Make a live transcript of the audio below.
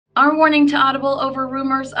Our warning to Audible over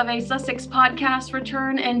rumors of a Sussex podcast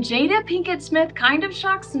return, and Jada Pinkett Smith kind of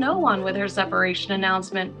shocks no one with her separation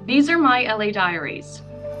announcement. These are my LA Diaries.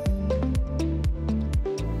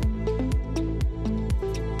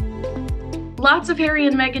 Lots of Harry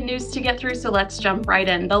and Meghan news to get through, so let's jump right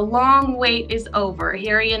in. The long wait is over.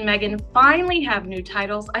 Harry and Meghan finally have new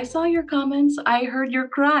titles. I saw your comments. I heard your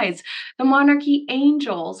cries. The monarchy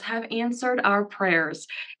angels have answered our prayers.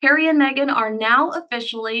 Harry and Meghan are now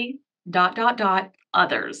officially ...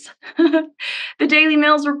 others. The Daily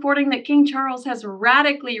Mail's reporting that King Charles has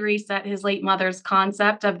radically reset his late mother's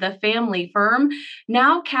concept of the family firm,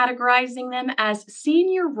 now categorizing them as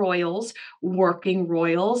senior royals, working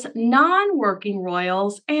royals, non-working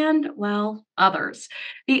royals, and, well, others.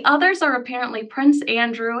 The others are apparently Prince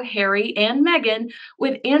Andrew, Harry, and Meghan,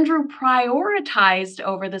 with Andrew prioritized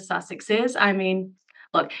over the Sussexes. I mean,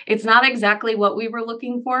 look, it's not exactly what we were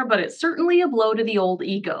looking for, but it's certainly a blow to the old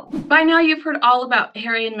ego. By now, you've heard all about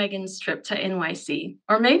Harry and Meghan's trip to NYC.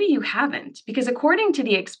 Or maybe you haven't, because according to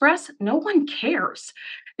The Express, no one cares.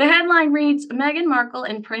 The headline reads, Meghan Markle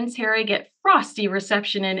and Prince Harry get frosty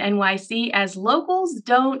reception in NYC as locals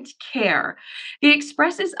don't care. The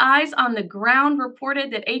Express's eyes on the ground reported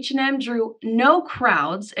that H&M drew no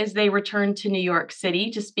crowds as they returned to New York City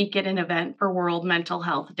to speak at an event for World Mental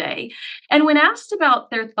Health Day. And when asked about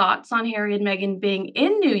their thoughts on Harry and Meghan being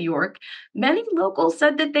in New York, many locals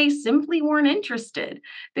said that they simply weren't interested.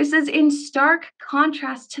 This is in stark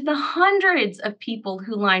contrast to the hundreds of people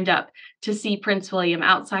who lined up to see Prince William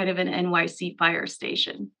outside of an NYC fire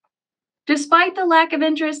station. Despite the lack of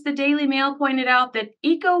interest, the Daily Mail pointed out that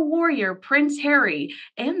eco-warrior Prince Harry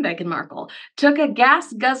and Meghan Markle took a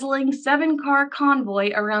gas-guzzling 7-car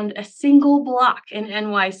convoy around a single block in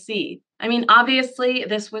NYC. I mean, obviously,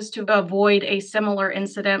 this was to avoid a similar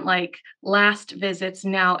incident like last visit's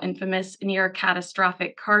now infamous near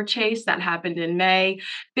catastrophic car chase that happened in May.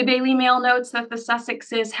 The Daily Mail notes that the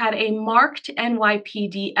Sussexes had a marked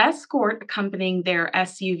NYPD escort accompanying their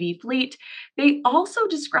SUV fleet. They also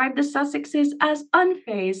described the Sussexes as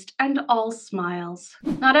unfazed and all smiles.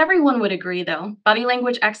 Not everyone would agree, though. Body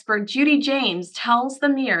language expert Judy James tells the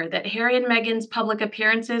Mirror that Harry and Meghan's public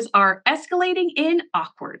appearances are escalating in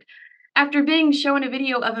awkward. After being shown a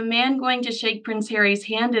video of a man going to shake Prince Harry's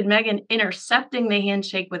hand and Meghan intercepting the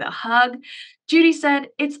handshake with a hug, Judy said,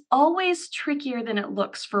 it's always trickier than it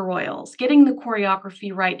looks for royals, getting the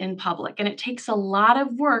choreography right in public, and it takes a lot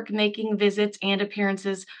of work making visits and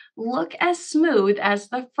appearances look as smooth as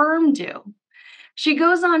the firm do. She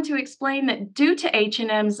goes on to explain that due to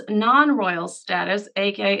H&M's non-royal status,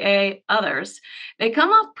 aka others, they come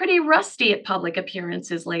off pretty rusty at public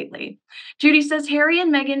appearances lately. Judy says Harry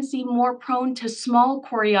and Meghan seem more prone to small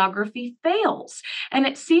choreography fails. And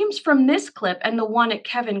it seems from this clip and the one at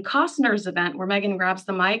Kevin Costner's event where Meghan grabs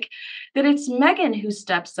the mic, that it's Meghan who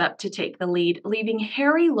steps up to take the lead, leaving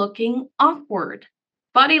Harry looking awkward.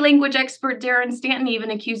 Body language expert Darren Stanton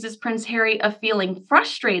even accuses Prince Harry of feeling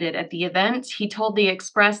frustrated at the event. He told The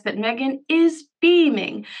Express that Meghan is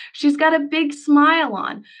beaming. She's got a big smile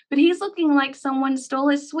on, but he's looking like someone stole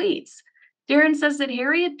his sweets. Darren says that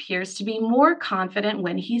Harry appears to be more confident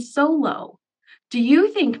when he's solo. Do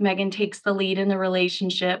you think Meghan takes the lead in the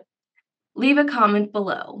relationship? Leave a comment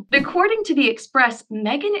below. According to The Express,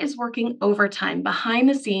 Meghan is working overtime behind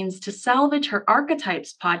the scenes to salvage her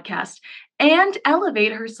Archetypes podcast and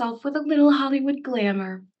elevate herself with a little Hollywood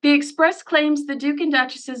glamour. The Express claims the Duke and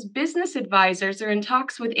Duchess's business advisors are in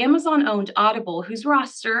talks with Amazon-owned Audible, whose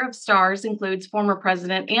roster of stars includes former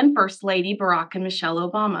President and First Lady Barack and Michelle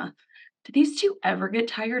Obama. Do these two ever get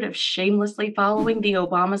tired of shamelessly following the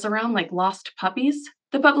Obamas around like lost puppies?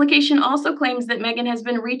 The publication also claims that Meghan has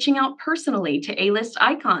been reaching out personally to A-list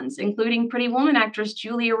icons, including Pretty Woman actress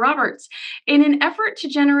Julia Roberts, in an effort to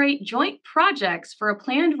generate joint projects for a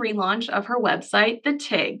planned relaunch of her website, The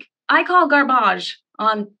Tig. I call garbage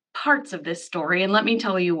on parts of this story, and let me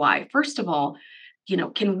tell you why. First of all,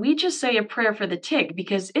 can we just say a prayer for the TIG?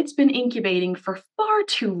 Because it's been incubating for far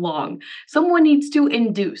too long. Someone needs to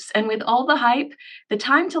induce. And with all the hype, the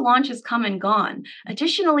time to launch has come and gone.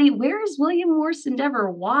 Additionally, where is William Morris Endeavor?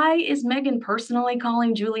 Why is Meghan personally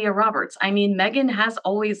calling Julia Roberts? I mean, Meghan has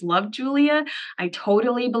always loved Julia. I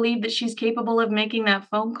totally believe that she's capable of making that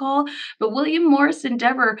phone call. But William Morris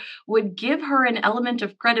Endeavor would give her an element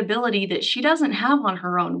of credibility that she doesn't have on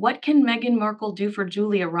her own. What can Meghan Markle do for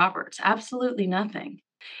Julia Roberts? Absolutely nothing.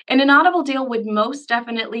 And an Audible deal would most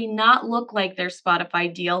definitely not look like their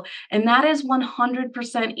Spotify deal, and that is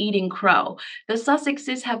 100% eating crow. The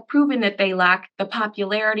Sussexes have proven that they lack the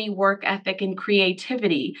popularity, work ethic, and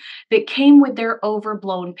creativity that came with their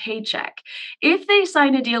overblown paycheck. If they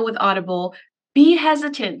sign a deal with Audible, Be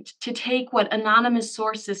hesitant to take what anonymous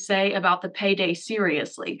sources say about the payday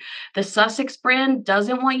seriously. The Sussex brand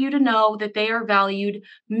doesn't want you to know that they are valued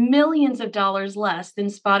millions of dollars less than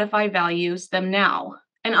Spotify values them now.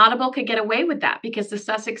 And Audible could get away with that because the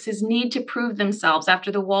Sussexes need to prove themselves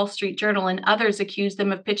after the Wall Street Journal and others accuse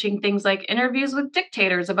them of pitching things like interviews with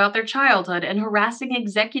dictators about their childhood and harassing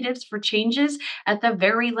executives for changes at the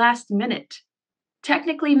very last minute.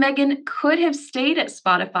 Technically, Meghan could have stayed at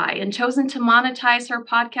Spotify and chosen to monetize her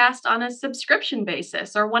podcast on a subscription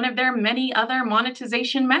basis or one of their many other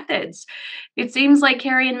monetization methods. It seems like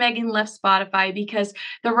Harry and Meghan left Spotify because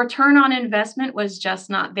the return on investment was just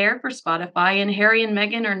not there for Spotify, and Harry and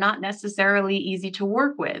Meghan are not necessarily easy to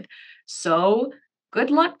work with. So,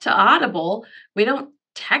 good luck to Audible. We don't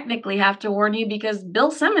technically have to warn you because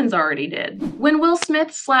Bill Simmons already did. When Will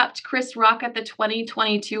Smith slapped Chris Rock at the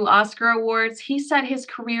 2022 Oscar Awards, he set his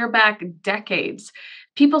career back decades.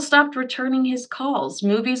 People stopped returning his calls.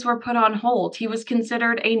 Movies were put on hold. He was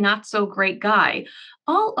considered a not so great guy.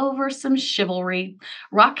 All over some chivalry.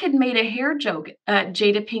 Rock had made a hair joke at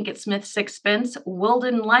Jada Pinkett Smith's expense. Will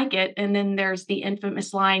didn't like it. And then there's the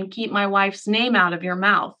infamous line, "Keep my wife's name out of your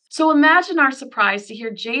mouth." So imagine our surprise to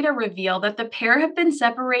hear Jada reveal that the pair have been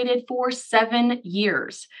separated for 7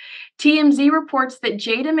 years. TMZ reports that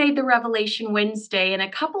Jada made the revelation Wednesday in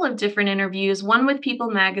a couple of different interviews, one with People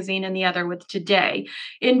magazine and the other with Today.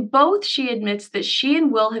 In both, she admits that she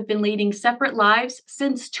and Will have been leading separate lives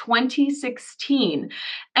since 2016,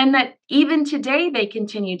 and that even today they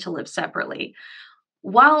continue to live separately.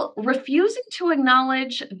 While refusing to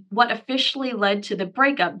acknowledge what officially led to the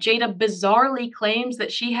breakup, Jada bizarrely claims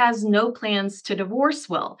that she has no plans to divorce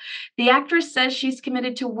Will. The actress says she's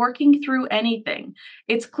committed to working through anything.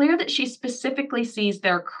 It's clear that she specifically sees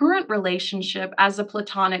their current relationship as a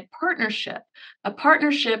platonic partnership, a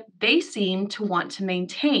partnership they seem to want to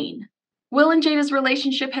maintain. Will and Jada's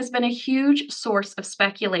relationship has been a huge source of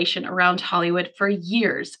speculation around Hollywood for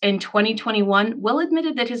years. In 2021, Will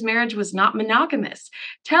admitted that his marriage was not monogamous,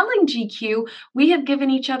 telling GQ, "We have given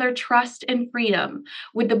each other trust and freedom,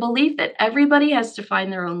 with the belief that everybody has to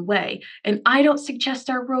find their own way. And I don't suggest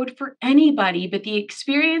our road for anybody, but the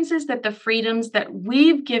experiences that the freedoms that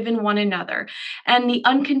we've given one another and the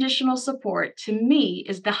unconditional support, to me,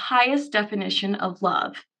 is the highest definition of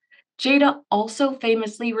love." Jada also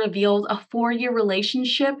famously revealed a 4-year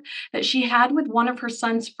relationship that she had with one of her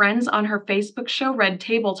son's friends on her Facebook show, Red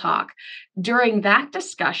Table Talk. During that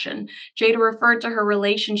discussion, Jada referred to her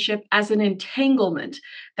relationship as an entanglement.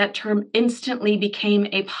 That term instantly became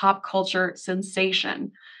a pop culture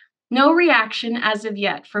sensation. No reaction as of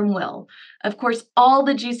yet from Will. Of course, all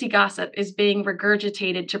the juicy gossip is being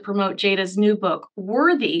regurgitated to promote Jada's new book,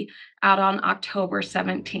 Worthy, out on October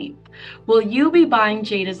 17th. Will you be buying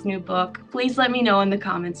Jada's new book? Please let me know in the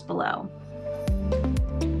comments below.